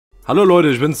Hallo Leute,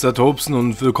 ich bin's, der Tobsen,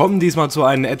 und willkommen diesmal zu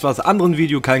einem etwas anderen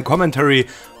Video, kein Commentary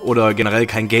oder generell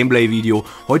kein Gameplay-Video.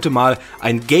 Heute mal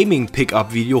ein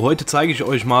Gaming-Pickup-Video. Heute zeige ich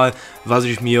euch mal, was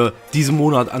ich mir diesen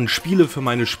Monat an Spiele für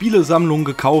meine Spielesammlung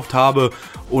gekauft habe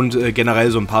und generell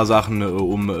so ein paar Sachen,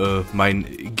 um mein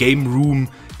Game Room,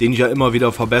 den ich ja immer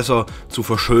wieder verbessere, zu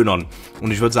verschönern.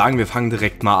 Und ich würde sagen, wir fangen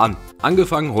direkt mal an.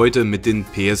 Angefangen heute mit den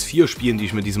PS4-Spielen, die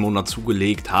ich mir diesen Monat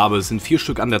zugelegt habe. Es sind 4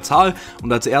 Stück an der Zahl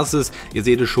und als erstes, ihr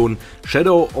seht es schon,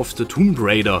 Shadow of the Tomb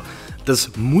Raider.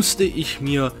 Das musste ich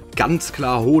mir ganz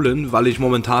klar holen, weil ich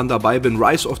momentan dabei bin,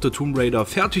 Rise of the Tomb Raider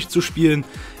fertig zu spielen.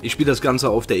 Ich spiele das Ganze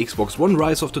auf der Xbox One,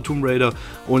 Rise of the Tomb Raider,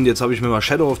 und jetzt habe ich mir mal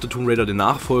Shadow of the Tomb Raider, den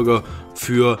Nachfolger,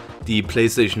 für die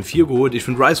PlayStation 4 geholt. Ich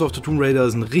finde, Rise of the Tomb Raider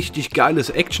ist ein richtig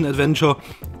geiles Action-Adventure,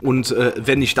 und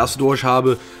wenn ich das durch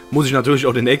habe, muss ich natürlich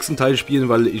auch den nächsten Teil spielen,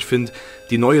 weil ich finde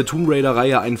die neue Tomb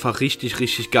Raider-Reihe einfach richtig,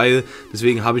 richtig geil.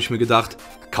 Deswegen habe ich mir gedacht,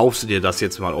 kaufst du dir das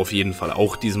jetzt mal auf jeden Fall,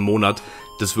 auch diesen Monat.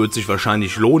 Das wird sich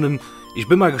wahrscheinlich lohnen. Ich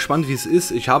bin mal gespannt, wie es ist.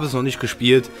 Ich habe es noch nicht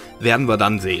gespielt. Werden wir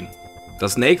dann sehen.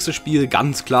 Das nächste Spiel,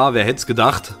 ganz klar, wer hätte es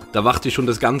gedacht? Da warte ich schon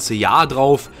das ganze Jahr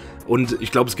drauf. Und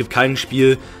ich glaube, es gibt kein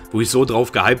Spiel, wo ich so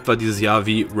drauf gehypt war dieses Jahr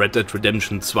wie Red Dead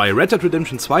Redemption 2. Red Dead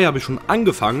Redemption 2 habe ich schon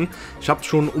angefangen. Ich habe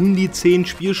schon um die 10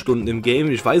 Spielstunden im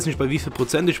Game. Ich weiß nicht, bei wie viel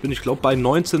Prozent ich bin. Ich glaube, bei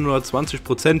 19 oder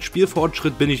 20%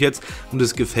 Spielfortschritt bin ich jetzt. Und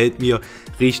es gefällt mir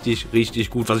richtig, richtig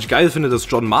gut. Was ich geil finde, dass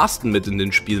John Marston mit in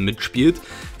den Spielen mitspielt.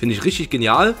 Finde ich richtig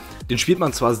genial. Den spielt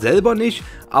man zwar selber nicht,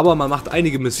 aber man macht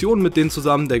einige Missionen mit denen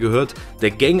zusammen. Der gehört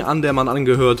der Gang an, der man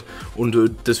angehört. Und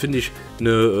das finde ich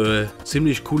eine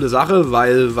ziemlich coole Sache,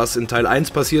 weil was in Teil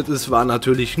 1 passiert ist, war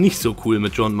natürlich nicht so cool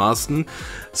mit John Marston.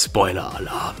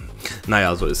 Spoiler-Alarm.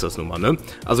 Naja, so ist das nun mal, ne?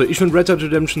 Also ich finde Red Dead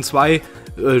Redemption 2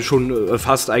 schon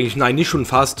fast eigentlich, nein, nicht schon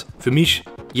fast, für mich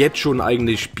jetzt schon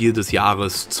eigentlich Spiel des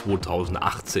Jahres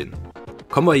 2018.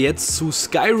 Kommen wir jetzt zu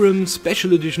Skyrim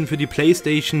Special Edition für die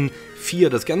PlayStation 4.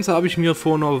 Das Ganze habe ich mir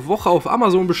vor einer Woche auf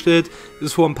Amazon bestellt,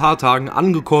 ist vor ein paar Tagen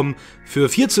angekommen, für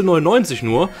 14,99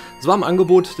 nur. Das war im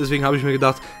Angebot, deswegen habe ich mir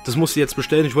gedacht, das musst du jetzt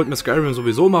bestellen. Ich wollte mir Skyrim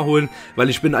sowieso mal holen, weil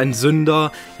ich bin ein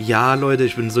Sünder. Ja, Leute,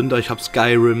 ich bin ein Sünder, ich habe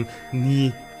Skyrim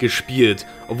nie gespielt.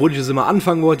 Obwohl ich es immer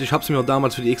anfangen wollte, ich habe es mir auch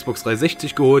damals für die Xbox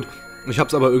 360 geholt. Ich habe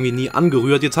es aber irgendwie nie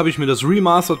angerührt. Jetzt habe ich mir das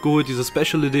Remastered geholt, diese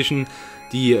Special Edition,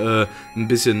 die ein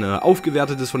bisschen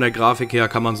aufgewertet ist von der Grafik her.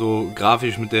 Kann man so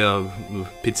grafisch mit der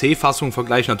PC-Fassung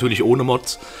vergleichen, natürlich ohne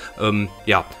Mods.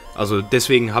 Ja, also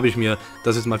deswegen habe ich mir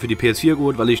das jetzt mal für die PS4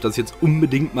 geholt, weil ich das jetzt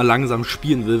unbedingt mal langsam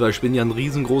spielen will, weil ich bin ja ein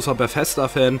riesengroßer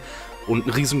Bethesda-Fan und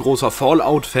ein riesengroßer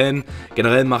Fallout-Fan.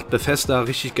 Generell macht Bethesda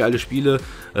richtig geile Spiele,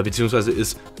 beziehungsweise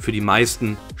ist für die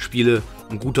meisten Spiele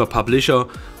ein guter Publisher.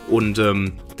 Und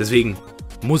deswegen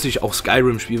muss ich auch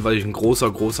Skyrim spielen, weil ich ein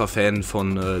großer Fan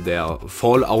von der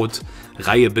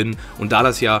Fallout-Reihe bin. Und da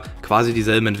das ja quasi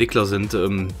dieselben Entwickler sind,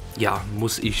 ja,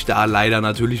 muss ich da leider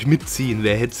natürlich mitziehen.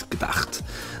 Wer hätte es gedacht,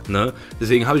 ne?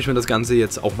 Deswegen habe ich mir das Ganze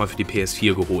jetzt auch mal für die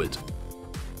PS4 geholt.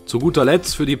 Zu guter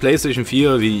Letzt für die PlayStation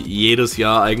 4, wie jedes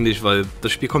Jahr eigentlich, weil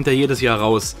das Spiel kommt ja jedes Jahr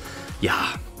raus. Ja,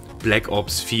 Black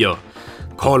Ops 4.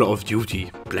 Call of Duty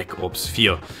Black Ops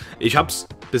 4. Ich habe es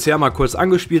bisher mal kurz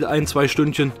angespielt, 1-2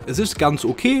 Stündchen. Es ist ganz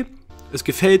okay, es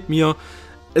gefällt mir,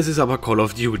 es ist aber Call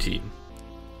of Duty.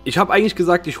 Ich habe eigentlich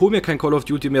gesagt, ich hole mir kein Call of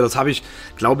Duty mehr. Das habe ich,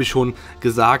 glaube ich, schon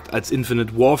gesagt, als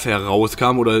Infinite Warfare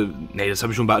rauskam. Oder, nee, das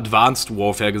habe ich schon bei Advanced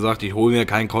Warfare gesagt. Ich hole mir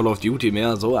kein Call of Duty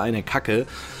mehr. So eine Kacke.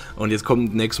 Und jetzt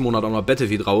kommt nächsten Monat auch noch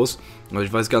Battlefield raus. Also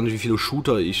ich weiß gar nicht, wie viele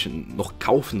Shooter ich noch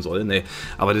kaufen soll. Nee,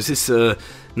 aber das ist,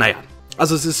 naja.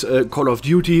 Also es ist Call of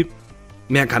Duty.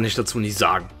 Mehr kann ich dazu nicht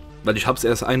sagen. Weil ich habe es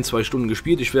erst 1-2 Stunden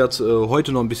gespielt. Ich werde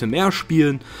heute noch ein bisschen mehr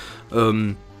spielen.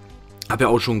 Habe ja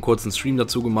auch schon einen kurzen Stream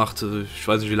dazu gemacht. Ich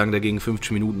weiß nicht, wie lange der ging,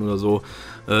 50 Minuten oder so.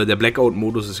 Der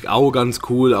Blackout-Modus ist auch ganz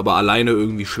cool, aber alleine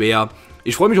irgendwie schwer.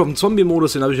 Ich freue mich auf den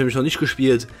Zombie-Modus, den habe ich nämlich noch nicht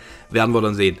gespielt. Werden wir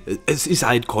dann sehen. Es ist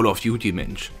halt Call of Duty,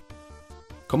 Mensch.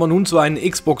 Kommen wir nun zu einem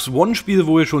Xbox One Spiel,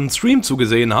 wo ihr schon einen Stream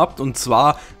zugesehen habt, und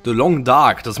zwar The Long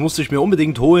Dark. Das musste ich mir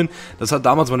unbedingt holen. Das hat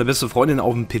damals meine beste Freundin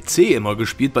auf dem PC immer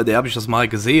gespielt, bei der habe ich das mal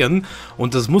gesehen.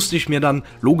 Und das musste ich mir dann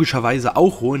logischerweise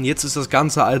auch holen. Jetzt ist das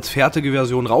Ganze als fertige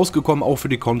Version rausgekommen, auch für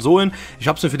die Konsolen. Ich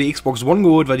habe es mir für die Xbox One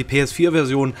geholt, weil die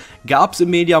PS4-Version gab es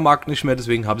im Mediamarkt nicht mehr.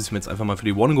 Deswegen habe ich es mir jetzt einfach mal für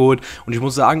die One geholt. Und ich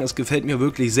muss sagen, es gefällt mir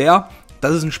wirklich sehr.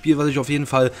 Das ist ein Spiel, was ich auf jeden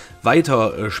Fall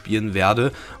weiter spielen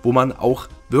werde, wo man auch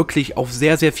wirklich auf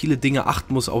sehr, sehr viele Dinge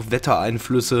achten muss, auf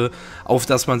Wettereinflüsse, auf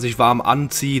dass man sich warm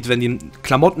anzieht, wenn die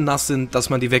Klamotten nass sind,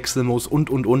 dass man die wechseln muss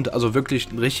und. Also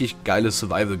wirklich ein richtig geiles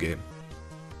Survival-Game.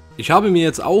 Ich habe mir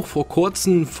jetzt auch vor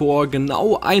kurzem, vor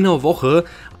genau einer Woche,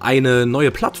 eine neue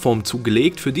Plattform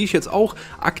zugelegt, für die ich jetzt auch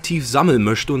aktiv sammeln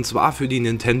möchte, und zwar für die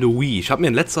Nintendo Wii. Ich habe mir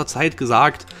in letzter Zeit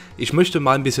gesagt, ich möchte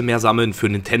mal ein bisschen mehr sammeln für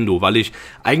Nintendo, weil ich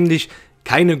eigentlich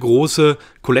keine große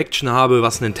Collection habe,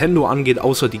 was Nintendo angeht,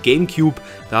 außer die GameCube.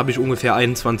 Da habe ich ungefähr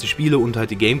 21 Spiele und halt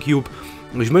die GameCube.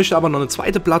 Und ich möchte aber noch eine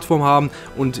zweite Plattform haben,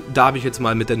 und da habe ich jetzt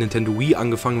mal mit der Nintendo Wii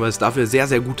angefangen, weil es dafür sehr,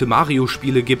 sehr gute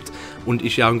Mario-Spiele gibt und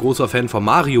ich ja ein großer Fan von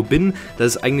Mario bin.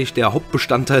 Das ist eigentlich der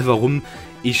Hauptbestandteil, warum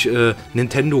ich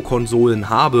Nintendo-Konsolen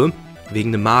habe,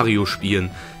 wegen den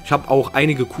Mario-Spielen. Ich habe auch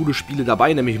einige coole Spiele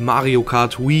dabei, nämlich Mario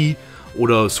Kart Wii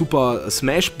oder Super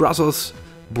Smash Bros.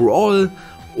 Brawl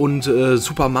und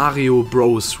Super Mario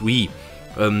Bros. Wii.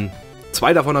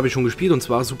 Zwei davon habe ich schon gespielt, und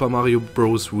zwar Super Mario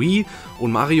Bros. Wii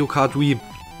und Mario Kart Wii.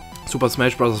 Super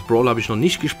Smash Bros. Brawl habe ich noch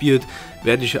nicht gespielt,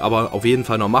 werde ich aber auf jeden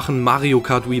Fall noch machen. Mario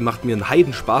Kart Wii macht mir einen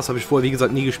Heidenspaß, habe ich vorher wie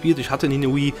gesagt nie gespielt. Ich hatte nie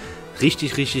eine Wii,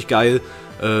 richtig, richtig geil,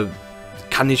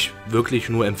 kann ich wirklich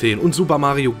nur empfehlen. Und Super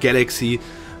Mario Galaxy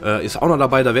ist auch noch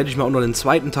dabei, da werde ich mir auch noch den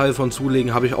zweiten Teil von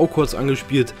zulegen, habe ich auch kurz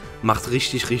angespielt, macht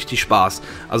richtig, richtig Spaß.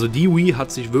 Also die Wii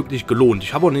hat sich wirklich gelohnt.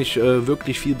 Ich habe auch nicht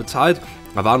wirklich viel bezahlt,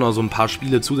 da waren noch so ein paar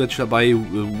Spiele zusätzlich dabei,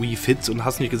 Wii Fit und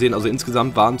hast nicht gesehen, also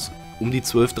insgesamt waren es um die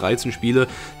 12, 13 Spiele.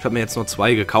 Ich habe mir jetzt noch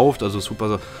 2 gekauft, also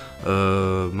Super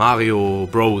Mario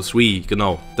Bros. Wii,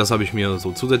 genau, das habe ich mir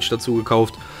so zusätzlich dazu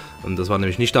gekauft, und das war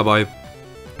nämlich nicht dabei.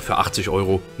 Für 80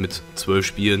 € mit 12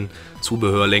 Spielen,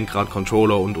 Zubehör, Lenkrad,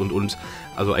 Controller und.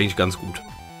 Also eigentlich ganz gut.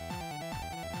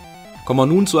 Kommen wir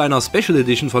nun zu einer Special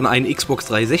Edition von einem Xbox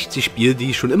 360 Spiel, die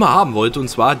ich schon immer haben wollte, und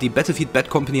zwar die Battlefield Bad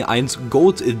Company 1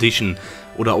 Gold Edition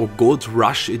oder auch Gold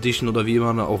Rush Edition oder wie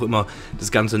man auch immer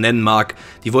das Ganze nennen mag.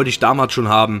 Die wollte ich damals schon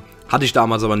haben, hatte ich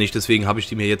damals aber nicht, deswegen habe ich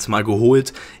die mir jetzt mal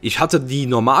geholt. Ich hatte die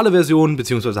normale Version,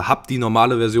 beziehungsweise habe die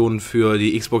normale Version für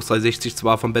die Xbox 360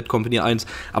 zwar von Bad Company 1,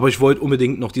 aber ich wollte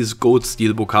unbedingt noch dieses Gold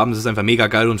Steelbook haben. Das ist einfach mega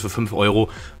geil, und für 5 €,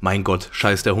 mein Gott,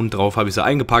 scheiß der Hund drauf, habe ich sie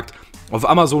eingepackt. Auf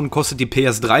Amazon kostet die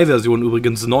PS3-Version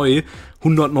übrigens neu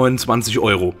 129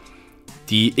 €.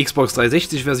 Die Xbox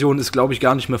 360-Version ist, glaube ich,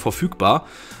 gar nicht mehr verfügbar.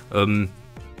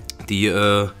 Die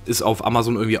ist auf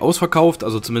Amazon irgendwie ausverkauft,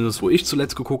 also zumindest wo ich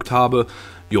zuletzt geguckt habe.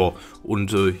 Ja,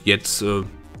 und jetzt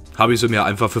habe ich sie mir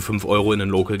einfach für 5 € in den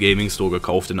Local Gaming Store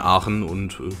gekauft in Aachen,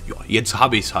 und ja, jetzt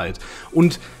habe ich es halt.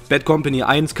 Und Bad Company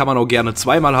 1 kann man auch gerne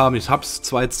zweimal haben. Ich habe es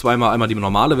zweimal, einmal die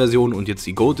normale Version und jetzt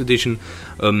die Gold Edition.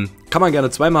 Kann man gerne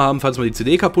zweimal haben, falls mal die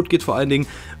CD kaputt geht vor allen Dingen,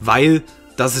 weil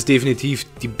das ist definitiv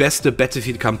die beste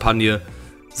Battlefield-Kampagne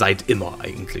seit immer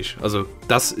eigentlich. Also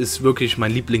das ist wirklich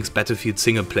mein Lieblings-Battlefield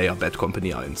Singleplayer Bad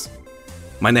Company 1.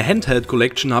 Meine Handheld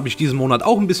Collection habe ich diesen Monat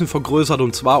auch ein bisschen vergrößert,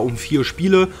 und zwar um 4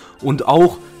 Spiele und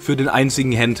auch für den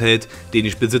einzigen Handheld, den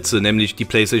ich besitze, nämlich die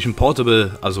PlayStation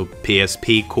Portable, also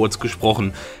PSP kurz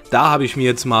gesprochen. Da habe ich mir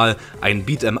jetzt mal ein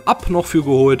Beat'em Up noch für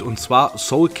geholt, und zwar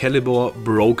Soul Calibur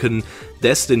Broken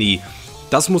Destiny.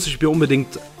 Das muss ich mir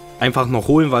unbedingt einfach noch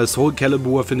holen, weil Soul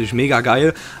Calibur finde ich mega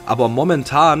geil, aber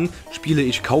momentan spiele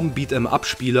ich kaum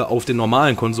Beat'em-Up-Spiele auf den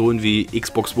normalen Konsolen wie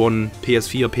Xbox One,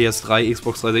 PS4, PS3,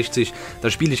 Xbox 360, da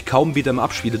spiele ich kaum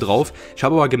Beat'em-Up-Spiele drauf. Ich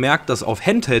habe aber gemerkt, dass auf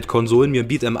Handheld-Konsolen mir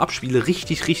Beat'em-Up-Spiele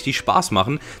richtig, richtig Spaß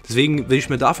machen, deswegen will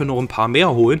ich mir dafür noch ein paar mehr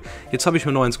holen. Jetzt habe ich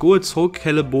mir noch eins geholt, Soul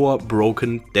Calibur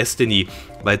Broken Destiny,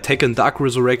 weil Tekken Dark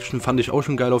Resurrection fand ich auch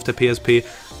schon geil auf der PSP.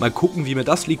 Mal gucken, wie mir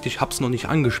das liegt, ich habe es noch nicht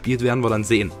angespielt, werden wir dann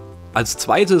sehen. Als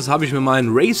zweites habe ich mir mal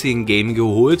ein Racing-Game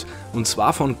geholt, und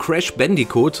zwar von Crash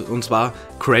Bandicoot, und zwar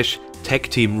Crash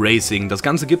Tag Team Racing. Das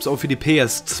Ganze gibt es auch für die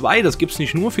PS2, das gibt es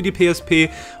nicht nur für die PSP,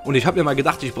 und ich habe mir mal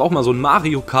gedacht, ich brauche mal so ein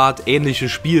Mario Kart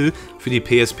ähnliches Spiel für die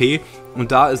PSP,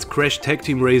 und da ist Crash Tag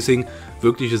Team Racing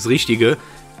wirklich das Richtige.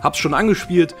 Hab's schon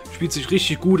angespielt, spielt sich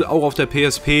richtig gut, auch auf der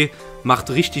PSP, macht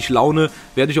richtig Laune,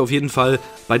 werde ich auf jeden Fall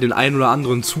bei den ein oder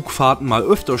anderen Zugfahrten mal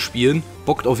öfter spielen,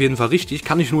 bockt auf jeden Fall richtig,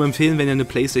 kann ich nur empfehlen, wenn ihr eine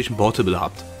PlayStation Portable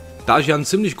habt. Da ich ja ein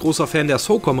ziemlich großer Fan der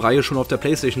SOCOM-Reihe schon auf der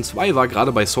PlayStation 2 war,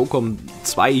 gerade bei SOCOM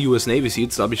 2 US Navy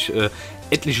Seals, da habe ich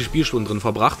etliche Spielstunden drin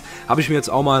verbracht, habe ich mir jetzt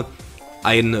auch mal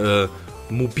ein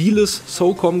mobiles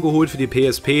SOCOM geholt für die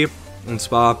PSP, und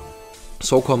zwar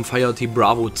SOCOM Fire Team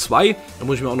Bravo 2, da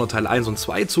muss ich mir auch noch Teil 1 und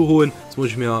 2 zu holen, das muss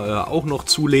ich mir auch noch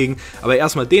zulegen, aber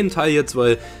erstmal den Teil jetzt,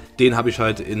 weil den habe ich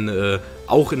halt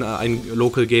auch in einem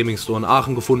Local Gaming Store in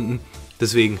Aachen gefunden,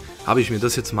 deswegen habe ich mir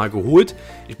das jetzt mal geholt.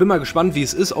 Ich bin mal gespannt, wie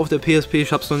es ist auf der PSP,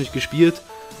 ich habe es noch nicht gespielt,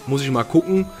 muss ich mal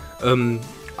gucken,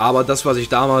 aber das, was ich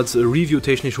damals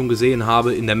review-technisch schon gesehen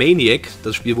habe in der Maniac,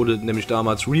 das Spiel wurde nämlich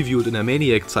damals reviewed in der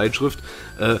Maniac-Zeitschrift,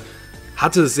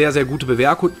 hatte sehr, sehr gute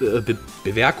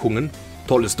Bewerkungen,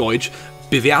 tolles Deutsch,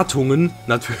 Bewertungen,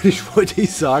 natürlich wollte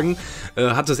ich sagen,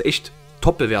 hat es echt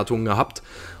Top-Bewertungen gehabt,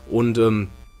 und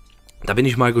Da bin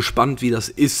ich mal gespannt, wie das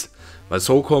ist. Weil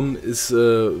SOCOM ist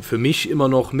für mich immer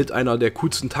noch mit einer der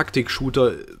coolsten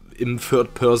Taktik-Shooter im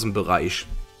Third-Person-Bereich.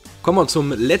 Kommen wir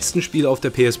zum letzten Spiel auf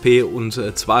der PSP und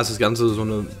zwar ist das Ganze so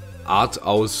eine Art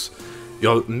aus,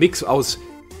 ja, ein Mix aus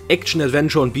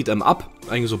Action-Adventure und Beat'em Up.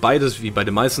 Eigentlich so beides, wie bei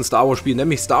den meisten Star Wars Spielen,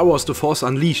 nämlich Star Wars The Force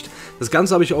Unleashed. Das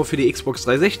Ganze habe ich auch für die Xbox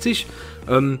 360.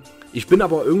 Ich bin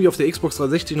aber irgendwie auf der Xbox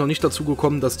 360 noch nicht dazu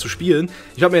gekommen, das zu spielen.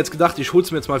 Ich habe mir jetzt gedacht, ich hole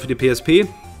es mir jetzt mal für die PSP,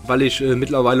 weil ich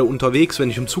mittlerweile unterwegs, wenn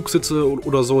ich im Zug sitze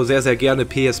oder so, sehr, sehr gerne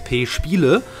PSP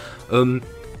spiele. Hole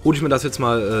ich mir das jetzt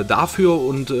mal dafür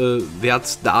und werde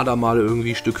es da mal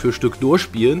irgendwie Stück für Stück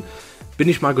durchspielen. Bin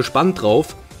ich mal gespannt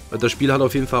drauf. Das Spiel hat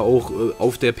auf jeden Fall auch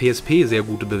auf der PSP sehr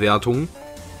gute Bewertungen.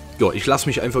 Ja, ich lasse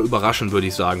mich einfach überraschen, würde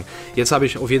ich sagen. Jetzt habe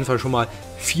ich auf jeden Fall schon mal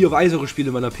 4 weitere Spiele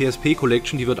in meiner PSP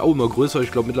Collection. Die wird auch immer größer.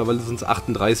 Ich glaube, mittlerweile sind es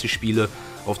 38 Spiele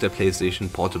auf der PlayStation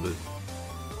Portable.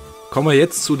 Kommen wir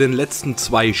jetzt zu den letzten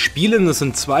 2 Spielen. Das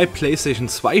sind 2 PlayStation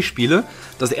 2 Spiele.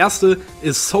 Das erste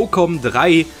ist SOCOM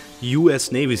 3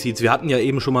 US Navy Seals. Wir hatten ja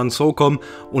eben schon mal einen SOCOM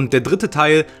und der dritte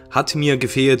Teil hat mir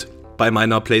gefehlt bei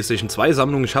meiner PlayStation 2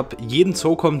 Sammlung. Ich habe jeden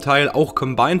SOCOM Teil, auch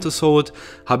Combined Assault,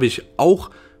 habe ich auch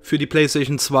für die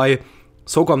PlayStation 2.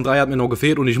 SOCOM 3 hat mir noch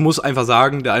gefehlt und ich muss einfach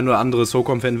sagen, der ein oder andere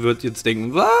SOCOM-Fan wird jetzt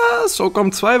denken, was?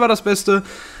 SOCOM 2 war das Beste?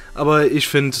 Aber ich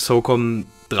finde, SOCOM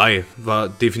 3 war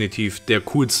definitiv der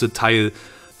coolste Teil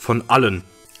von allen.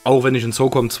 Auch wenn ich in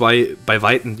SOCOM 2 bei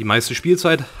Weitem die meiste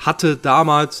Spielzeit hatte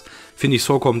damals, finde ich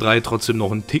SOCOM 3 trotzdem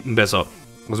noch einen Ticken besser.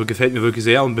 Also gefällt mir wirklich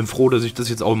sehr und bin froh, dass ich das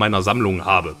jetzt auch in meiner Sammlung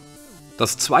habe.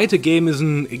 Das zweite Game ist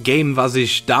ein Game, was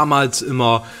ich damals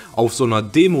immer auf so einer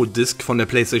Demo-Disc von der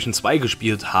PlayStation 2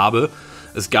 gespielt habe.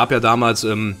 Es gab ja damals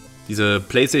diese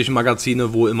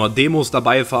PlayStation-Magazine, wo immer Demos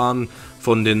dabei waren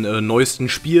von den neuesten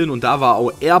Spielen und da war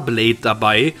auch Airblade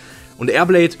dabei. Und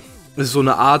Airblade ist so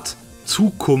eine Art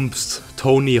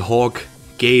Zukunfts-Tony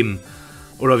Hawk-Game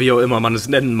oder wie auch immer man es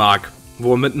nennen mag,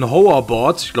 wo man mit einem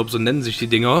Hoverboard, ich glaube so nennen sich die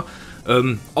Dinger,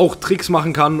 auch Tricks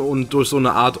machen kann und durch so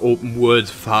eine Art Open World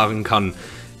fahren kann.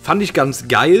 Fand ich ganz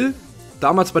geil,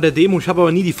 damals bei der Demo, ich habe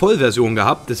aber nie die Vollversion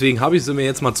gehabt, deswegen habe ich sie mir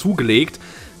jetzt mal zugelegt,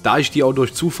 da ich die auch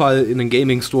durch Zufall in den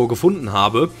Gaming Store gefunden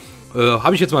habe.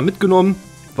 Habe ich jetzt mal mitgenommen,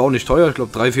 war auch nicht teuer, ich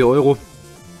glaube 3-4 Euro.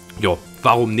 Ja,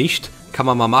 warum nicht, kann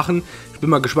man mal machen. Ich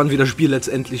bin mal gespannt, wie das Spiel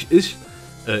letztendlich ist.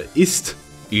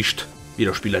 Wie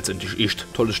das Spiel letztendlich ist,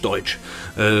 tolles Deutsch.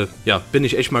 Ja, bin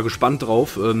ich echt mal gespannt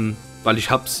drauf, weil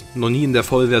ich hab's noch nie in der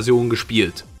Vollversion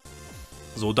gespielt.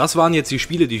 So, das waren jetzt die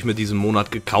Spiele, die ich mir diesen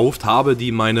Monat gekauft habe,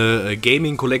 die meine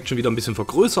Gaming Collection wieder ein bisschen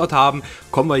vergrößert haben.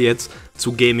 Kommen wir jetzt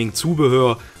zu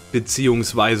Gaming-Zubehör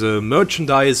bzw.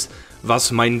 Merchandise,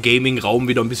 was meinen Gaming-Raum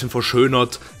wieder ein bisschen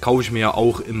verschönert. Kaufe ich mir ja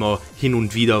auch immer hin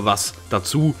und wieder was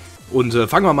dazu. Und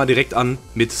fangen wir mal direkt an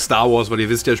mit Star Wars, weil ihr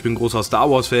wisst ja, ich bin ein großer Star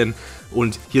Wars-Fan.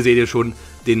 Und hier seht ihr schon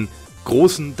den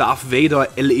großen Darth Vader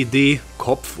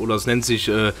LED-Kopf, oder es nennt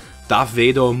sich Darth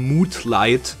Vader Mood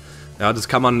Light. Ja, das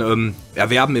kann man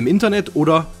erwerben im Internet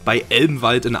oder bei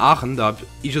Elbenwald in Aachen. Da habe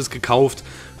ich es gekauft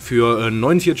für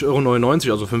 49,99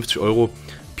 €, also 50 €,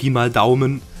 Pi mal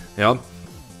Daumen. Ja,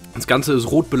 das Ganze ist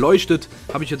rot beleuchtet,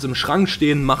 habe ich jetzt im Schrank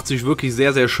stehen, macht sich wirklich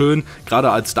sehr, sehr schön. Gerade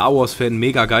als Star Wars-Fan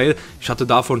mega geil. Ich hatte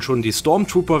davon schon die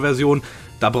Stormtrooper-Version.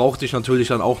 Da brauchte ich natürlich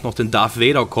dann auch noch den Darth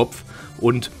Vader-Kopf.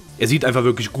 Und er sieht einfach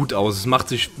wirklich gut aus. Es macht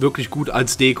sich wirklich gut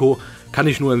als Deko. Kann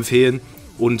ich nur empfehlen.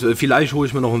 Und vielleicht hole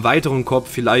ich mir noch einen weiteren Kopf.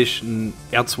 Vielleicht einen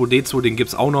R2-D2, den gibt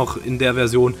es auch noch in der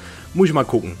Version. Muss ich mal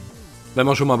gucken. Wenn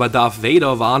wir schon mal bei Darth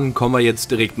Vader waren, kommen wir jetzt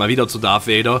direkt mal wieder zu Darth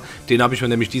Vader. Den habe ich mir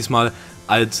nämlich diesmal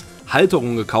als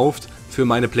Halterung gekauft für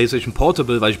meine PlayStation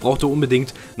Portable, weil ich brauchte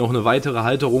unbedingt noch eine weitere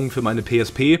Halterung für meine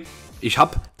PSP. Ich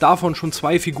habe davon schon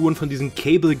 2 Figuren von diesen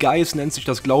Cable Guys, nennt sich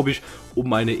das, glaube ich, um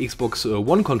meine Xbox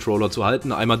One Controller zu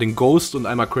halten. Einmal den Ghost und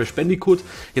einmal Crash Bandicoot.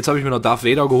 Jetzt habe ich mir noch Darth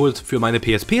Vader geholt, für meine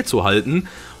PSP zu halten.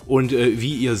 Und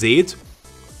wie ihr seht,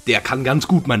 der kann ganz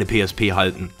gut meine PSP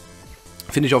halten.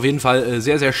 Finde ich auf jeden Fall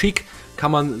sehr, sehr schick.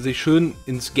 Kann man sich schön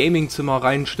ins Gaming-Zimmer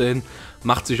reinstellen.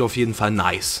 Macht sich auf jeden Fall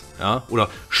nice. Ja? Oder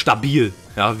stabil,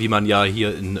 ja? Wie man ja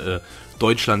hier in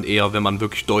Deutschland eher, wenn man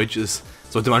wirklich deutsch ist,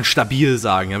 sollte man stabil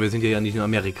sagen. Ja? Wir sind ja nicht in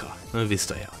Amerika, ne?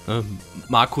 Wisst ihr ja. Ne?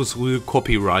 Markus Rühl,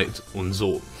 Copyright und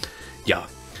so. Ja,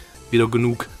 wieder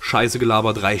genug Scheiße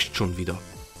gelabert, reicht schon wieder.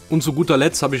 Und zu guter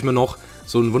Letzt habe ich mir noch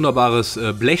so ein wunderbares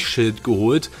Blechschild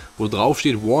geholt, wo drauf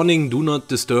steht Warning, do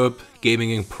not disturb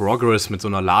Gaming in Progress, mit so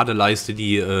einer Ladeleiste,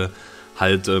 die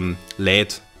halt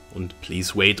lädt, und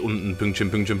please wait unten,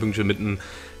 Pünktchen, Pünktchen, Pünktchen, mit einem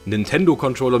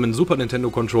Nintendo-Controller, mit einem Super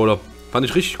Nintendo-Controller. Fand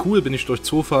ich richtig cool, bin ich durch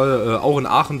Zufall auch in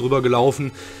Aachen drüber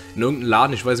gelaufen, in irgendeinem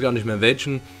Laden, ich weiß gar nicht mehr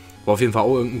welchen, war auf jeden Fall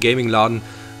auch irgendein Gaming-Laden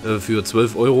für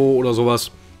 12 € oder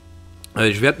sowas.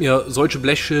 Ich werde mir solche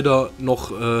Blechschilder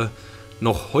noch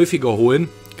häufiger holen.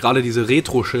 Gerade diese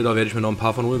Retro-Schilder werde ich mir noch ein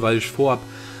paar von holen, weil ich vorhabe,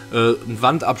 einen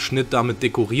Wandabschnitt damit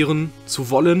dekorieren zu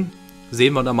wollen.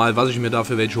 Sehen wir da mal, was ich mir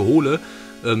dafür welche hole.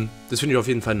 Das finde ich auf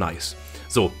jeden Fall nice.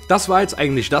 So, das war jetzt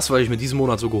eigentlich das, was ich mir diesen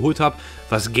Monat so geholt habe.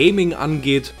 Was Gaming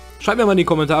angeht, schreibt mir mal in die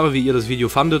Kommentare, wie ihr das Video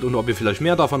fandet und ob ihr vielleicht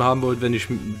mehr davon haben wollt, wenn ich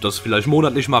das vielleicht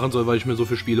monatlich machen soll, weil ich mir so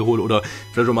viele Spiele hole oder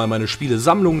vielleicht auch mal meine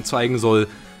Spielesammlung zeigen soll.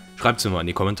 Schreibt es mir mal in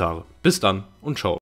die Kommentare. Bis dann und ciao.